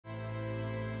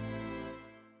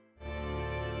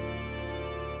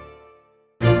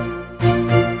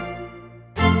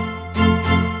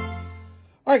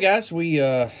All right, guys, we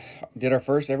did our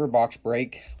first ever box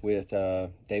break with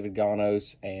David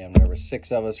Gonos, and there were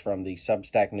 6 of us from the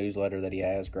Substack newsletter that he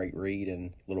has. Great read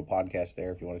and little podcast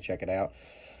there if you want to check it out.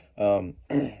 And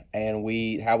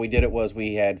how we did it was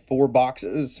we had 4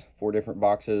 different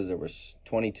boxes. There was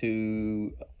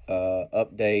 22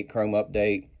 Chrome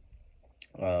update.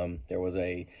 There was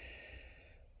a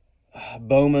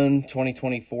Bowman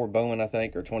 2024 Bowman, I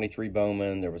think, or 23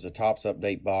 Bowman. There was a Topps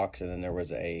update box, and then there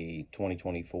was a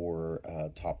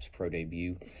 2024 Topps Pro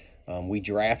debut. We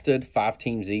drafted 5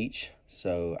 teams each,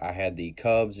 so I had the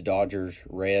Cubs, Dodgers,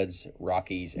 Reds,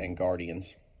 Rockies, and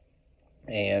Guardians,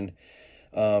 and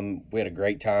we had a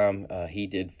great time. He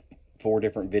did 4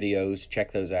 different videos.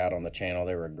 Check those out on the channel.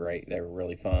 They were great. They were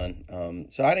really fun.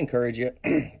 So I'd encourage you,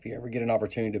 if you ever get an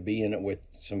opportunity to be in it with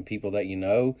some people that you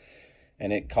know.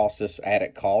 And it cost us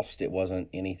added cost. It wasn't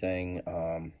anything.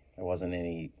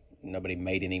 Nobody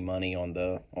made any money on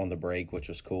the break, which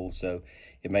was cool. So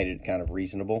it made it kind of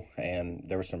reasonable. And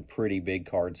there were some pretty big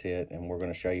cards hit, and we're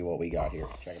going to show you what we got here.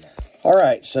 Check it out. All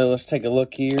right, so let's take a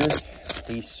look here.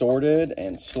 He sorted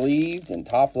and sleeved and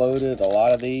top loaded a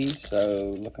lot of these.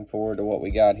 So looking forward to what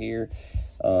we got here.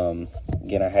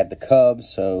 Again, I had the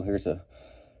Cubs. So here's a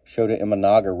Shota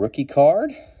Imanaga rookie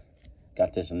card.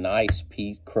 Got this nice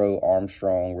Pete Crow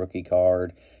Armstrong rookie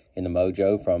card in the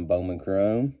Mojo from Bowman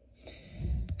Chrome.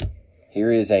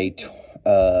 Here is a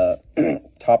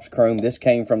Topps Chrome. This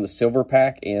came from the silver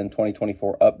pack in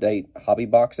 2024 update hobby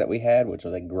box that we had, which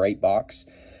was a great box.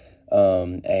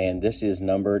 And this is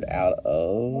numbered out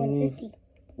of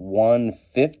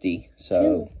 150.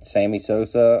 So Sammy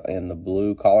Sosa in the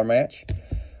blue collar match.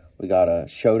 We got a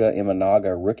Shota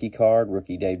Imanaga rookie card,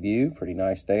 rookie debut. Pretty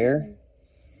nice there.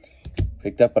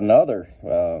 Picked up another.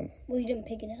 Well, you didn't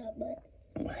pick it up, but...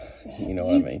 You know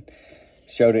what I mean.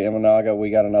 Shota Imanaga, we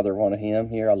got another one of him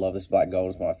here. I love this black gold.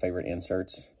 It's one of my favorite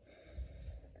inserts.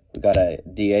 We got a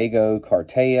Diego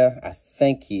Cartaya. I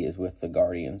think he is with the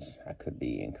Guardians. I could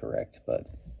be incorrect, but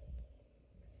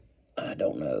I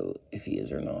don't know if he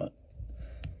is or not.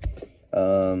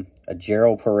 A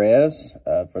Gerald Perez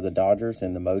for the Dodgers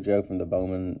in the Mojo from the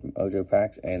Bowman Mojo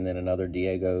packs, and then another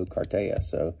Diego Cartaya.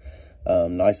 So,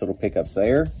 nice little pickups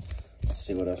there. Let's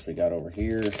see what else we got over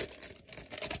here.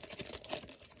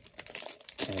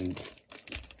 And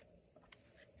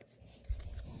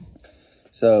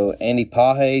so, Andy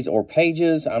Pages or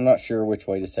Pages, I'm not sure which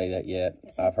way to say that yet.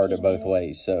 I've heard it both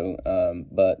ways. So,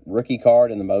 but rookie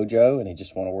card in the Mojo, and he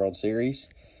just won a World Series.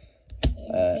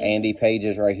 Andy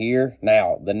Pages right here.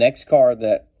 Now, the next card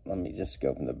that, let me just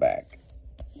go from the back.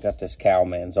 Got this Cal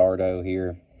Manzardo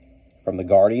here from the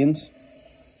Guardians.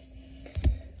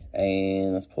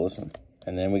 And let's pull this one.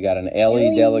 And then we got an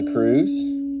Ellie De La Cruz,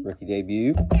 rookie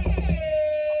debut.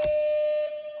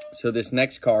 So this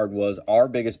next card was our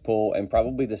biggest pull and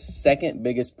probably the second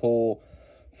biggest pull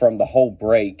from the whole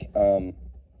break.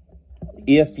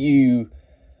 If you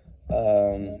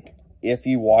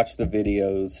watch the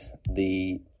videos,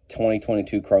 the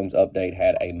 2022 Chromes update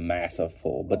had a massive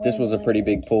pull, but this was a pretty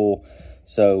big pull.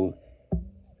 So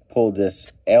pulled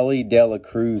this Ellie De La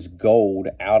Cruz gold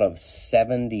out of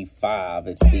 75.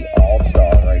 It's the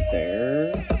All-Star right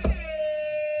there.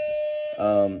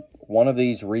 One of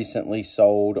these recently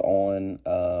sold on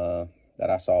that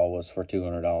I saw was for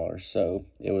 $200. So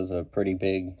it was a pretty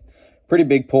big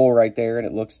pull right there, and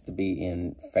it looks to be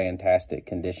in fantastic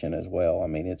condition as well. I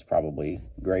mean, it's probably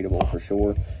gradable for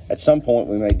sure. At some point,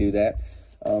 we may do that.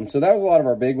 So that was a lot of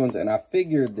our big ones, and I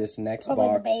figured this next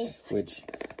box, which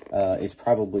is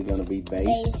probably going to be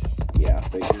base. Yeah, I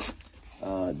figured.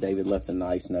 David left a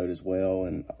nice note as well,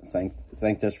 and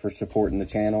thanked us for supporting the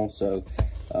channel. So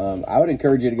I would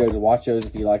encourage you to go to watch those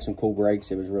if you like some cool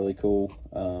breaks. It was really cool.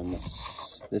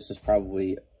 This is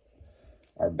probably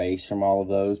our base from all of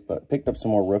those, but picked up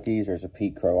some more rookies. There's a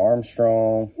Pete Crow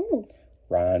Armstrong. Ooh.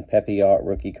 Ryan Pepiot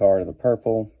rookie card of the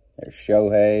purple. There's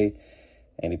Shohei,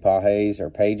 Andy Pages or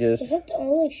Pages. Is that the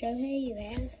only Shohei you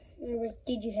have? Or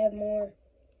did you have more?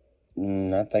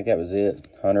 I think that was it.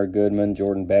 Hunter Goodman,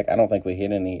 Jordan Beck. I don't think we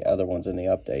hit any other ones in the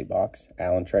update box.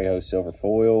 Alan Trejo silver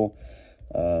foil.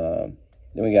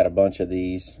 Then we got a bunch of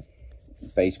these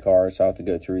base cards. So I'll have to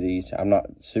go through these. I'm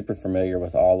not super familiar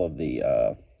with all of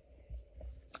the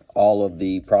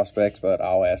prospects, but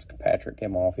I'll ask Patrick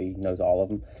Emoff. He knows all of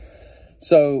them.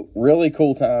 So really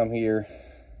cool time here.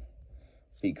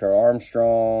 Pete Crow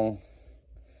Armstrong,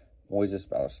 Moises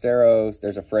Ballesteros.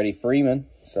 There's a Freddie Freeman.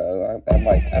 So I don't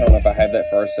know if I have that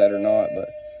first set or not, but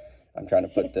I'm trying to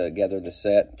put together the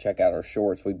set. Check out our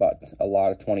shorts. We bought a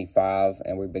lot of 25,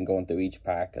 and we've been going through each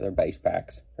pack. They're base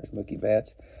packs. There's Mookie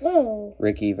Betts. Whoa.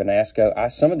 Ricky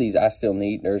Vanasco. Some of these I still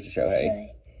need. There's a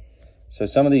Shohei. So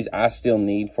some of these I still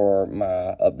need for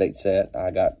my update set.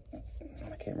 I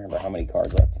can't remember how many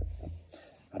cards left.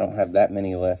 I don't have that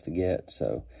many left to get,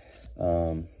 so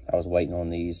I was waiting on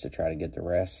these to try to get the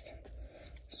rest.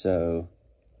 So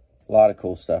a lot of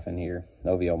cool stuff in here.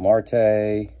 Novio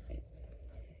Marte.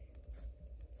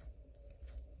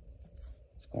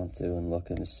 Just going through and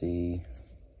looking to see.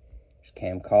 There's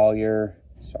Cam Collier.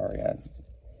 Sorry, I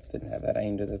didn't have that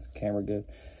aimed at the camera good.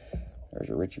 There's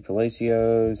a Richie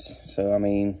Palacios. So, I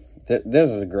mean, this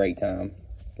was a great time.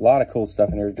 A lot of cool stuff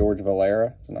in here. George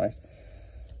Valera. It's nice.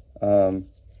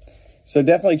 So,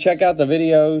 definitely check out the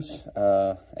videos.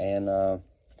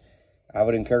 I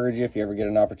would encourage you, if you ever get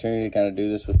an opportunity to kind of do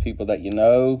this with people that you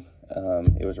know.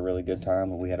 It was a really good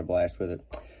time, and we had a blast with it.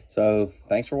 So,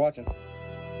 thanks for watching.